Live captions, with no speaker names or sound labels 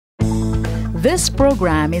This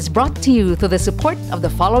program is brought to you through the support of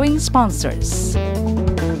the following sponsors.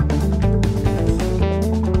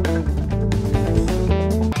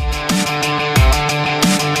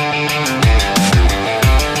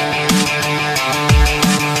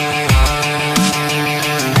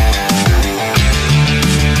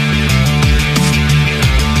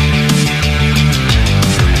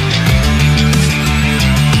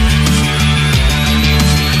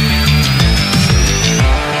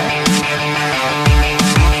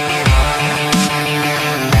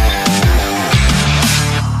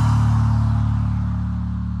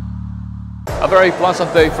 A very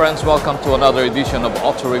pleasant day, friends. Welcome to another edition of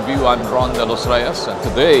Auto Review. I'm Ron De Los Reyes, and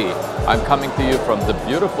today I'm coming to you from the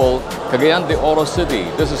beautiful Cagayan de Oro City.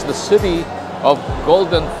 This is the city of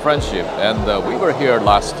golden friendship, and we were here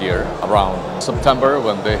last year around September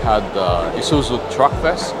when they had Isuzu Truck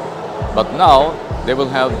Fest, but now they will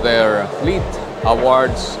have their Fleet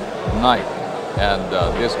Awards night, and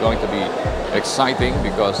this is going to be exciting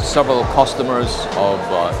because several customers of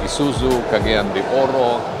Isuzu, Cagayan de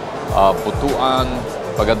Oro, Butuan,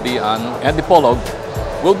 Pagadian, and Dipolog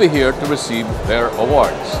will be here to receive their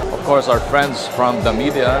awards. Of course, our friends from the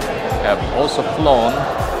media have also flown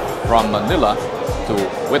from Manila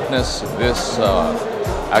to witness this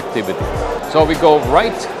activity. So we go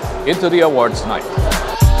right into the awards night.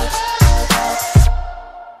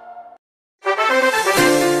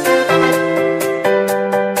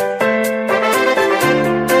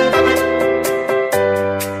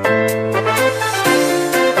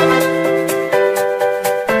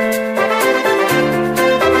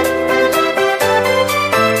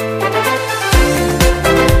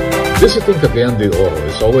 Visiting Cagayan de Oro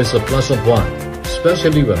is always a pleasant one,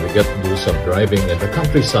 especially when we get to do some driving in the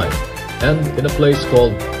countryside and in a place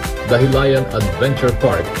called Dahilayan Adventure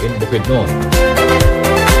Park in Bukidnon.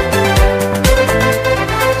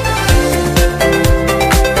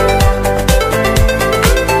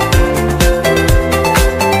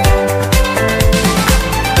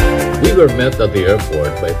 We were met at the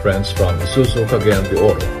airport by friends from Isuzu Cagayan de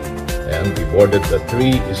Oro, and we boarded the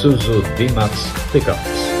 3 Isuzu D-Max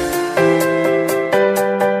pickups.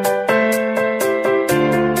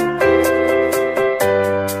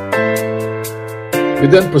 We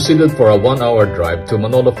then proceeded for a 1-hour drive to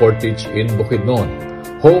Manolo Fortich in Bukidnon,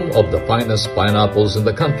 home of the finest pineapples in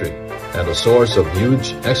the country and a source of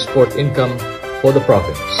huge export income for the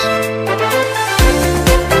province.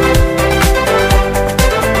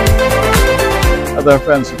 Other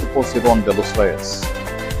friends, ito po si Ron De Los Reyes.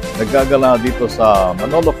 Naggagala dito sa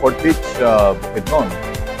Manolo Fortich, Bukidnon.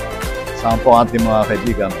 Kasama po ating mga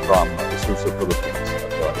kaibigan from Isuzu Philippines.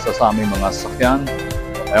 At isa sa aming mga sakyan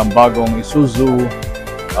ay ang bagong Isuzu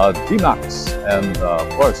D-Max, and of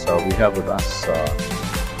course we have with us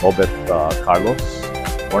Obet Carlos.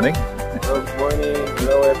 Morning. Good morning.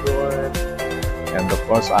 Hello everyone. And of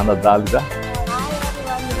course Ana Dalida.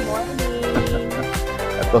 Hi everyone. Good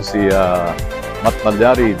morning. Ito si Mat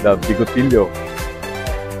Malyari, the Bigotillo.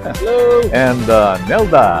 Hello. And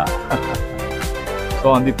Nelda.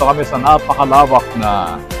 So andito kami sa napakalawak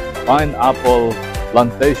na pineapple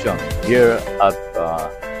plantation here at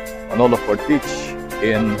Manolo Fortich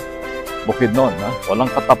in Bukidnon. Walang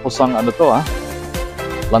katapusang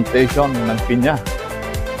plantation ng pinya.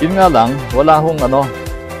 Yun nga lang, wala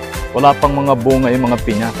pang mga bunga yung mga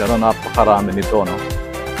pinya, pero napakarami nito, no?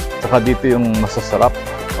 Saka dito yung masasarap,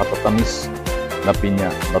 matatamis na pinya.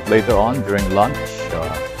 But later on, during lunch,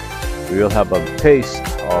 we will have a taste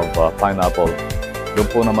of pineapple. Doon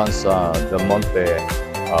po naman sa Del Monte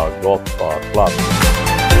Golf Club.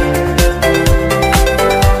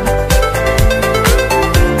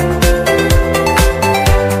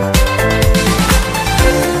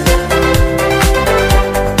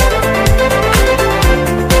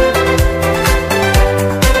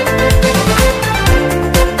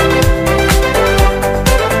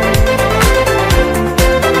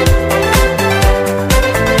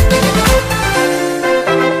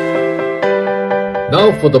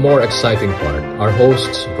 Now for the more exciting part, our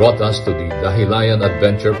hosts brought us to the Dahilayan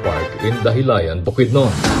Adventure Park in Dahilayan, Bukidnon.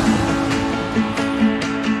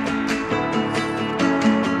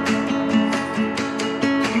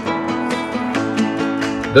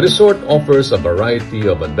 The resort offers a variety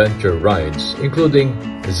of adventure rides, including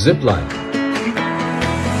zipline.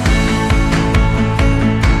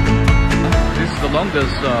 This is the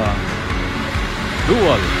longest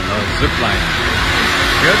dual zipline.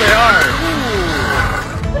 Here they are.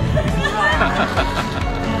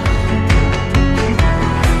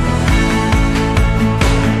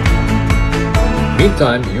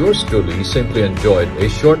 Meantime, yours truly simply enjoyed a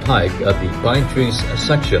short hike at the Pine Trees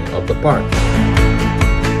section of the park.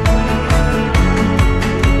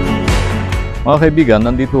 Mga kaibigan,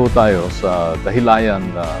 nandito tayo sa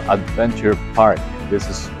Dahilayan Adventure Park. This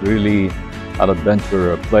is really an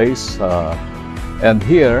adventure place. And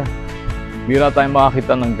here, mira tayong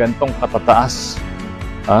makakita ng gantong katataas,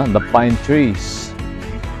 the pine trees.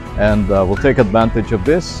 And we'll take advantage of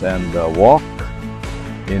this and walk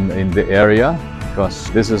in the area because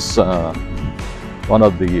this is one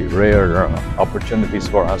of the rare opportunities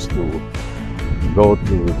for us to go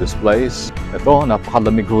to this place. Ito,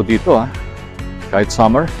 napakalamig ho dito kahit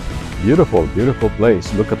summer. Beautiful, beautiful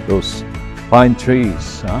place. Look at those pine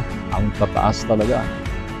trees. Ang tataas talaga.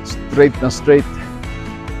 Straight na straight.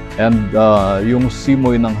 And yung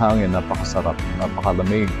simoy ng hangin, napakasarap,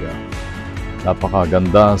 napakalamig.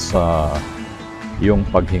 Napakaganda sa yung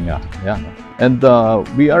paghinga. Yan. And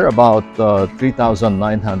we are about 3,900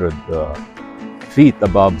 feet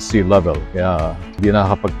above sea level. Kaya hindi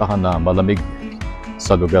nakakapagtaka na malamig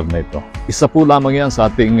sa lugar na ito. Isa po lamang yan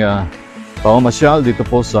sa ating pamamasyal dito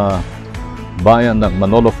po sa bayan ng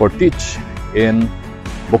Manolo Fortich in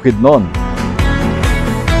Bukidnon.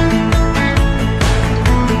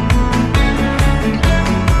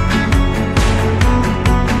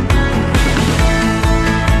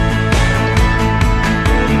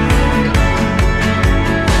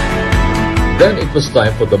 Then it was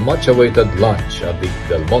time for the much-awaited lunch at the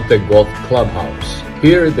Del Monte Golf Clubhouse.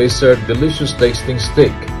 Here they served delicious tasting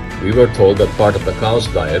steak. We were told that part of the cow's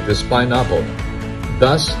diet is pineapple,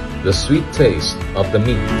 thus the sweet taste of the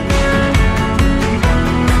meat.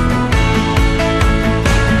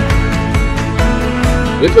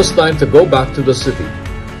 It was time to go back to the city,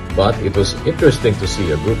 but it was interesting to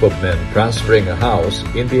see a group of men transferring a house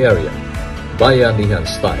in the area, Bayanihan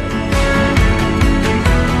style.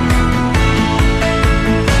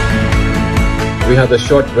 We had a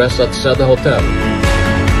short rest at Seda Hotel.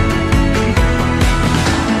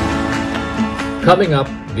 Coming up,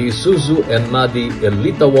 the Isuzu Nmadi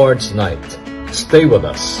Elite Awards night. Stay with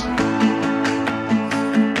us.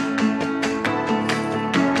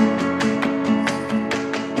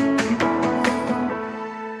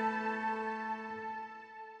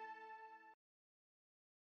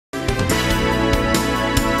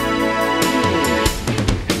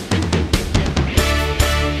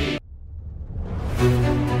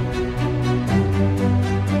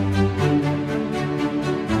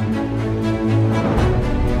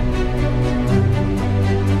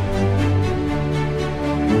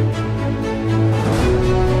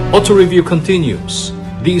 Auto Review continues.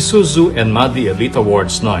 The Isuzu Nmadi Elite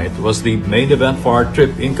Awards night was the main event for our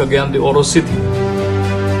trip in Cagayan de Oro City.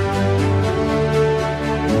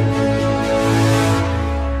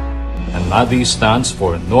 Nmadi stands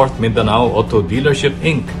for North Mindanao Auto Dealership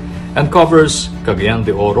Inc. and covers Cagayan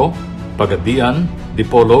de Oro, Pagadian,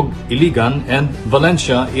 Dipolog, Iligan, and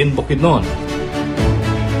Valencia in Bukidnon.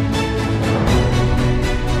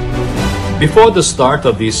 Before the start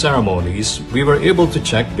of these ceremonies, we were able to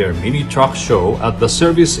check their mini truck show at the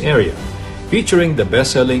service area, featuring the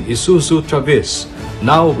best-selling Isuzu Travis,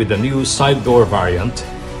 now with the new side door variant,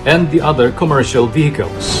 and the other commercial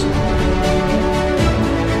vehicles.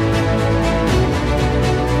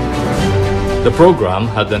 The program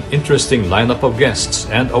had an interesting lineup of guests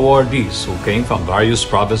and awardees who came from various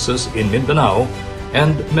provinces in Mindanao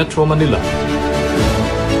and Metro Manila.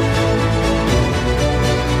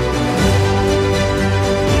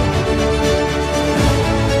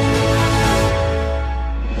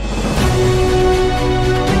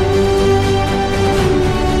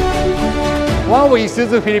 One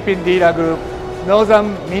Isuzu Philippine Dealer Group,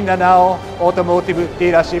 Northern Mindanao Automotive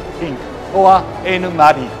Dealership Inc. or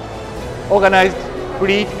Nmadi, organized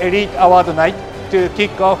Fleet Elite Award Night to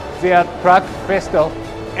kick off their truck festival.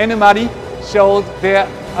 Nmadi showed their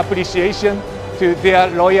appreciation to their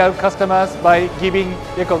loyal customers by giving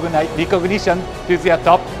recognition to their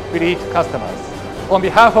top fleet customers. On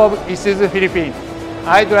behalf of Isuzu Philippines,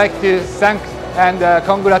 I'd like to thank and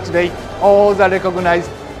congratulate all the recognized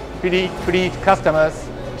fleet customers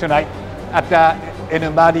tonight at the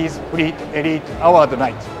Nmadi's Fleet Elite Award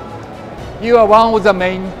Night. You are one of the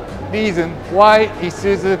main reasons why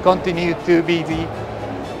Isuzu continued to be the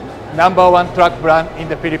 #1 truck brand in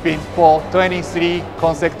the Philippines for 23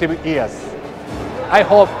 consecutive years. I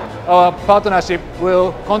hope our partnership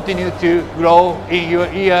will continue to grow in your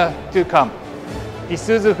year to come.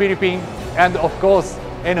 Isuzu Philippines and of course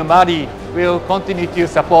Nmadi will continue to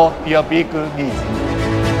support your vehicle needs.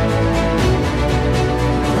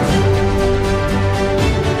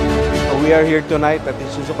 We are here tonight at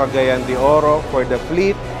Isuzu Cagayan de Oro for the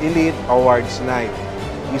Fleet Elite Awards Night.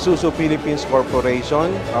 Isuzu Philippines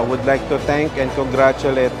Corporation would like to thank and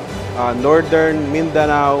congratulate Northern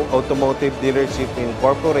Mindanao Automotive Dealership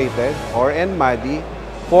Incorporated, or Nmadi,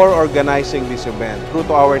 for organizing this event. True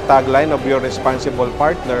to our tagline of your responsible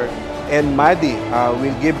partner, Nmadi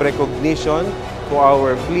will give recognition to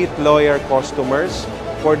our fleet loyal customers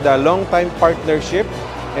for the long-time partnership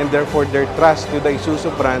and therefore their trust to the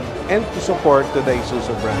Isuzu brand and to support to the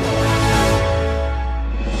Isuzu brand.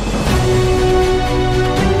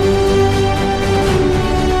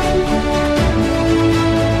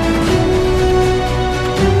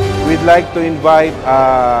 We'd like to invite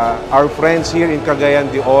our friends here in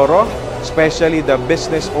Cagayan de Oro, especially the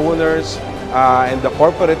business owners and the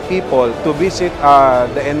corporate people, to visit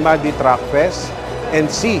the Nmadi Truck Fest and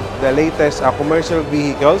see the latest commercial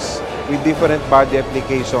vehicles with different body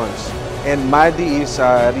applications. Nmadi is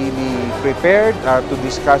really prepared to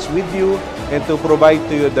discuss with you and to provide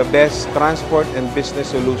to you the best transport and business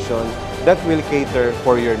solution that will cater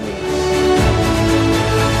for your needs.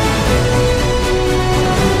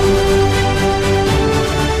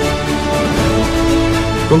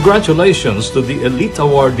 Congratulations to the elite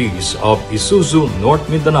awardees of Isuzu North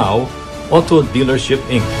Mindanao Auto Dealership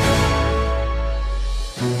Inc.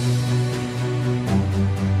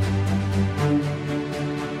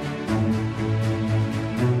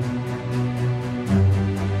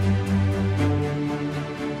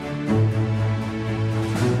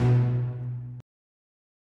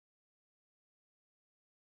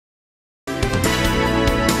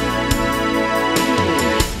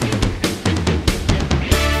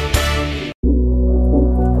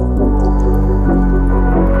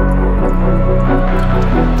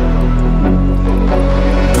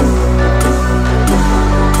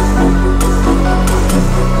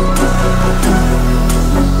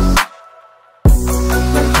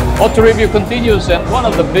 Auto Review continues, and one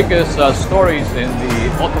of the biggest stories in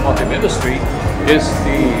the automotive industry is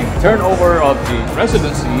the turnover of the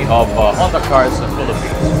presidency of Honda Cars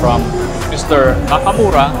Philippines from Mr.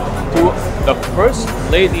 Nakamura to the First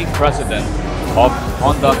Lady President of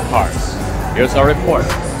Honda Cars. Here's our report.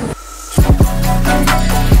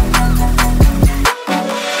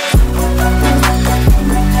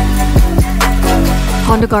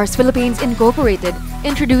 Honda Cars Philippines Incorporated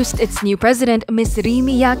introduced its new president, Ms. Ri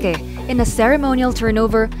Miyake, in a ceremonial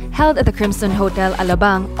turnover held at the Crimson Hotel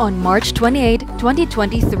Alabang on March 28,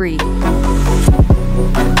 2023.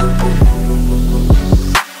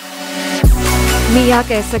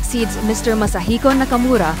 Miyake succeeds Mr. Masahiko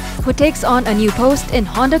Nakamura, who takes on a new post in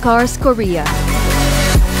Honda Cars Korea.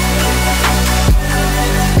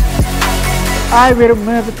 I will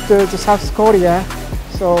move to South Korea,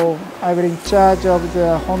 so I will in charge of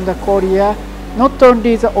the Honda Korea, not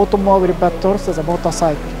only the automobile but also the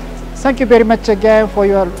motorcycle. Thank you very much again for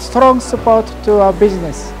your strong support to our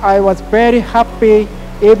business. I was very happy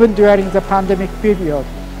even during the pandemic period.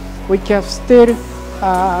 We can still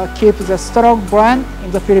keep the strong brand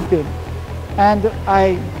in the Philippines. And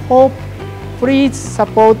I hope please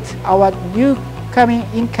support our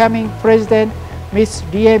incoming president, Ms.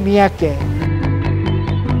 Rie Miyake.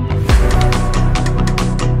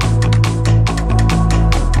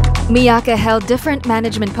 Miyake held different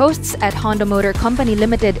management posts at Honda Motor Company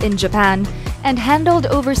Limited in Japan and handled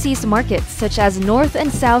overseas markets such as North and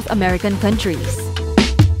South American countries.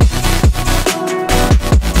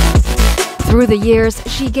 Through the years,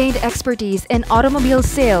 she gained expertise in automobile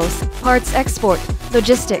sales, parts export,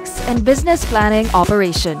 logistics, and business planning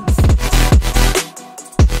operations.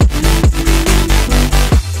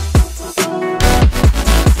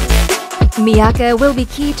 Miyake will be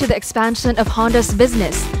key to the expansion of Honda's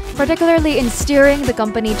business, particularly in steering the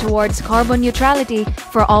company towards carbon neutrality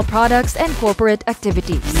for all products and corporate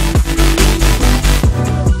activities.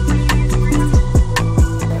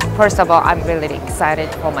 First of all, I'm really excited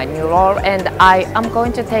for my new role, and I am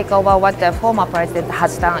going to take over what the former president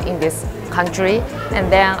has done in this country,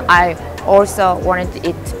 and then I also wanted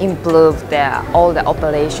it to improve all the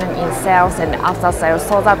operation in sales and after sales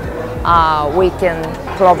so that we can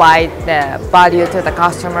provide the value to the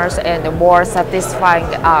customers and a more satisfying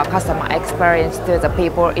customer experience to the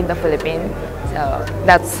people in the Philippines. So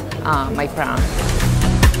that's my plan.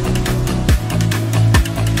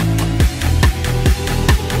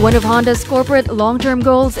 One of Honda's corporate long-term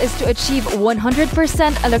goals is to achieve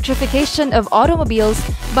 100% electrification of automobiles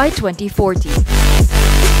by 2040.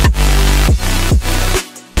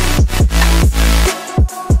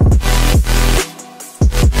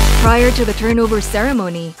 Prior to the turnover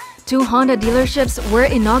ceremony, 2 Honda dealerships were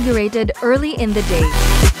inaugurated early in the day.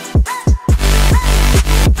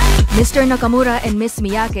 Mr. Nakamura and Ms.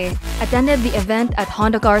 Miyake attended the event at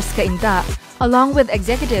Honda Cars Cainta, along with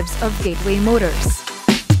executives of Gateway Motors.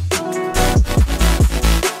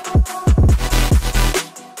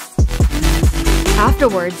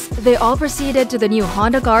 Afterwards, they all proceeded to the new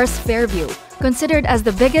Honda Cars Fairview, considered as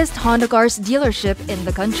the biggest Honda Cars dealership in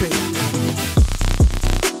the country.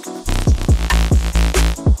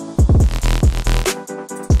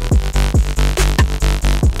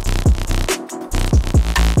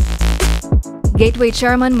 Gateway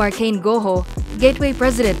Chairman Marcain Goho, Gateway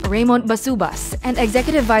President Raymond Basubas, and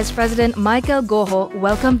Executive Vice President Michael Goho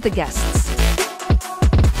welcomed the guests.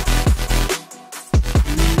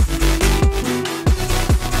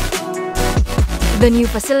 The new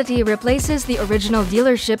facility replaces the original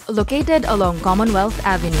dealership located along Commonwealth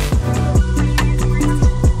Avenue.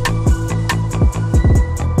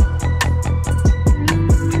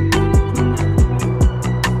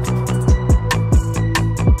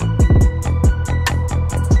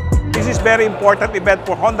 This is very important event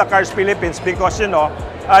for Honda Cars Philippines because,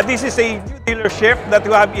 this is a new dealership that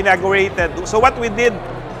we have inaugurated. So what we did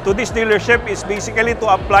to this dealership is basically to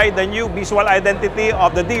apply the new visual identity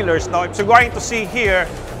of the dealers. Now, if you're going to see here,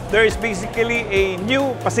 there is basically a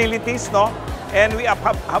new facilities, and we have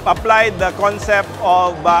applied the concept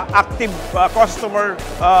of active customer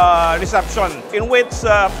reception, in which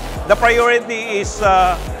the priority is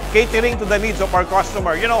catering to the needs of our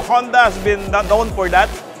customer. Honda has been known for that,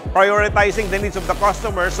 prioritizing the needs of the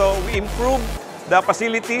customer. So we improved the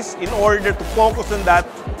facilities in order to focus on that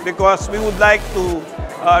because we would like to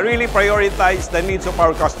really prioritize the needs of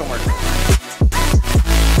our customers.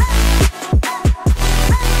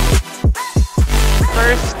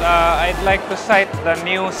 First, I'd like to cite the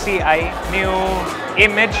new CI, new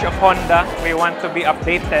image of Honda. We want to be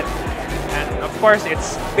updated. And of course,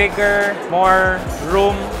 it's bigger, more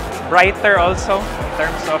room, brighter also in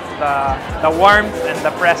terms of the warmth and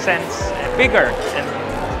the presence. Bigger and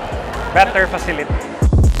better facility.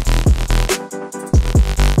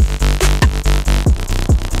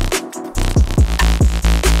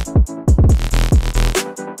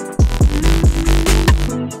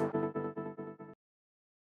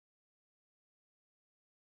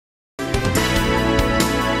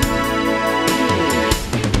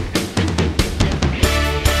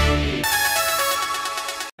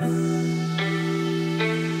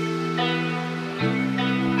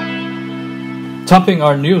 Topping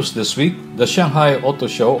our news this week, the Shanghai Auto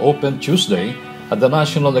Show opened Tuesday at the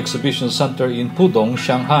National Exhibition Center in Pudong,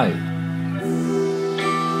 Shanghai.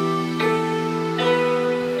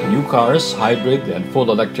 New cars, hybrid and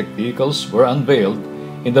full electric vehicles were unveiled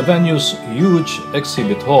in the venue's huge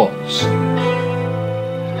exhibit halls.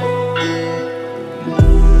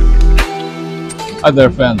 Hi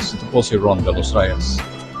there friends, ito po si Ron de los Reyes.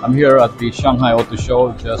 I'm here at the Shanghai Auto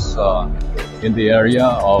Show, just in the area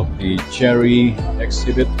of the Cherry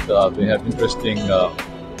exhibit. They have interesting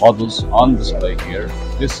models on display here.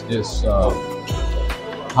 This is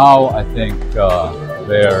how I think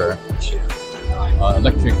their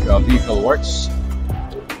electric vehicle works.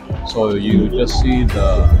 So you just see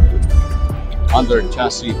the under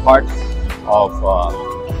chassis part of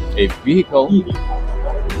a vehicle,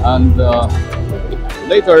 and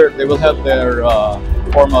later they will have their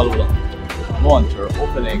formal launch or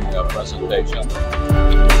opening presentation.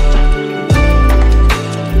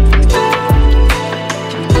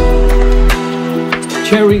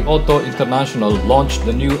 Cherry Auto International launched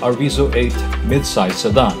the new Arvizo 8 midsize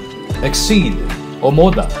sedan, Exceed,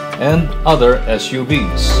 Omoda, and other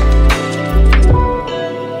SUVs.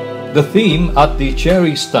 The theme at the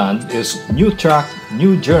Cherry stand is New Track,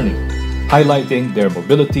 New Journey, highlighting their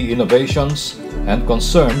mobility innovations and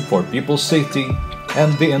concern for people's safety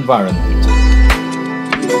and the environment.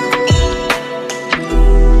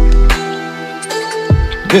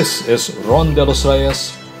 This is Ron de los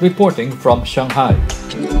Reyes reporting from Shanghai.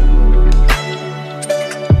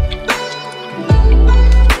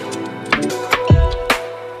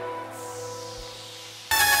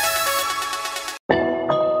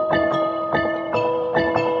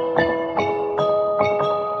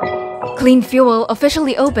 Clean Fuel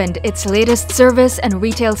officially opened its latest service and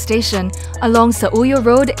retail station along Sauyo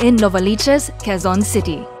Road in Novaliches, Quezon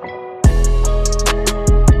City.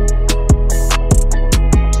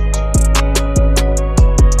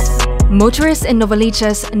 Motorists in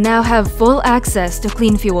Novaliches now have full access to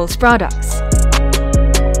Clean Fuel's products.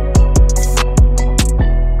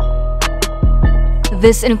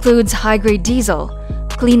 This includes high-grade diesel,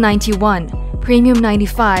 Clean 91, Premium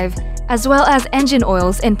 95, as well as engine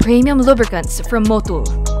oils and premium lubricants from Motul.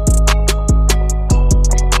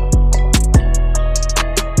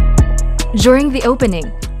 During the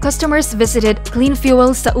opening, customers visited Clean Fuel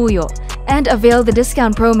Sauyo and availed the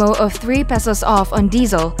discount promo of 3 pesos off on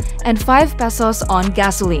diesel and 5 pesos on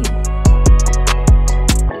gasoline.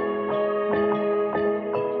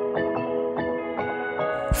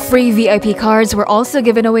 Free VIP cards were also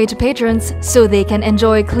given away to patrons so they can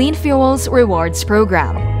enjoy Clean Fuel's rewards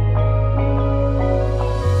program.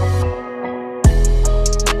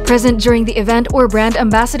 Present during the event were Brand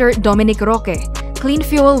Ambassador Dominic Roque, Clean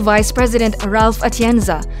Fuel Vice President Ralph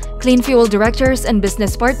Atienza, Clean Fuel directors and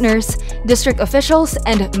business partners, district officials,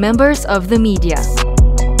 and members of the media.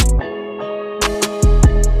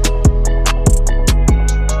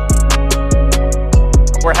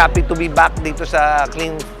 We're happy to be back dito sa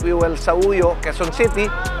Clean Fuel sa Uyo, Quezon City.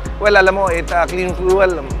 Well, alam mo, Clean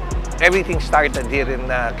Fuel, everything started here in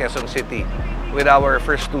Quezon City with our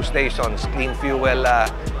first two stations, Clean Fuel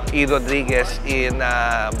E. Rodriguez in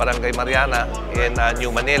Barangay Mariana in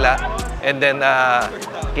New Manila, and then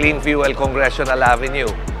Clean Fuel Congressional Avenue.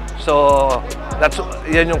 So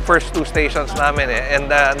yan yung first two stations namin and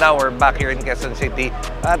now we're back here in Quezon City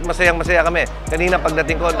at masayang-masaya kami. Kanina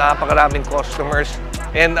pagdating ko, napakaraming customers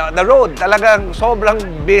and the road talagang sobrang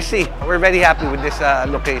busy. We're very happy with this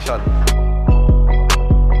location.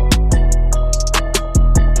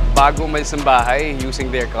 Bago umalis ng bahay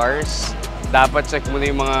using their cars, dapat check muna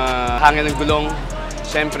yung mga hangin ng gulong,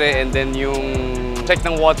 syempre, and then yung check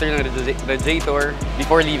ng water ng radiator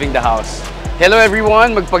before leaving the house. Hello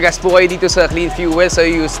everyone! Magpagas po kayo dito sa Clean Fuel sa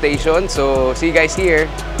UU Station. So, see you guys here!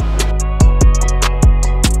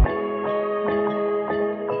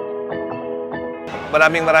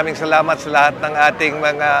 Maraming salamat sa lahat ng ating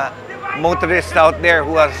mga motorists out there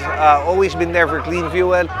who has always been there for Clean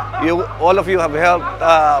Fuel. All of you have helped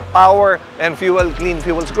power and fuel Clean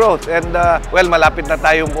Fuel's growth. And well, malapit na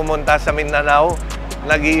tayong pumunta sa Mindanao.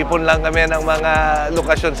 Nag-iipon lang kami ng mga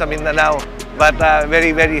lokasyon sa Mindanao. But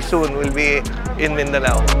very soon we'll be in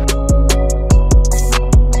Mindanao.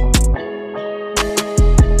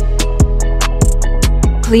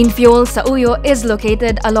 Clean Fuel sa Uyo is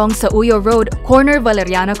located along Sa Uyo Road, corner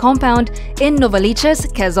Valeriana Compound in Novaliches,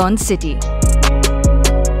 Quezon City.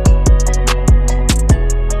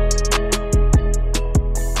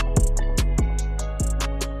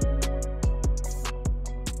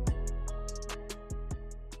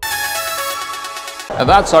 And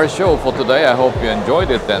that's our show for today. I hope you enjoyed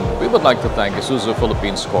it, and we would like to thank Isuzu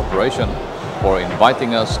Philippines Corporation for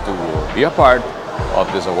inviting us to be a part of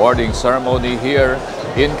this awarding ceremony here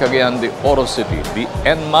in Cagayan de Oro City, the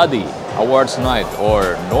Nmadi Awards Night,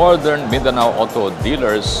 or Northern Mindanao Auto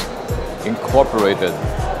Dealers Incorporated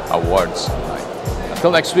Awards Night.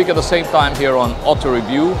 Until next week at the same time here on Auto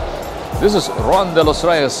Review, this is Ron De Los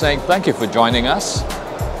Reyes saying thank you for joining us.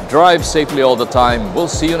 Drive safely all the time.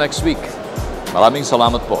 We'll see you next week. Maraming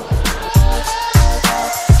salamat po.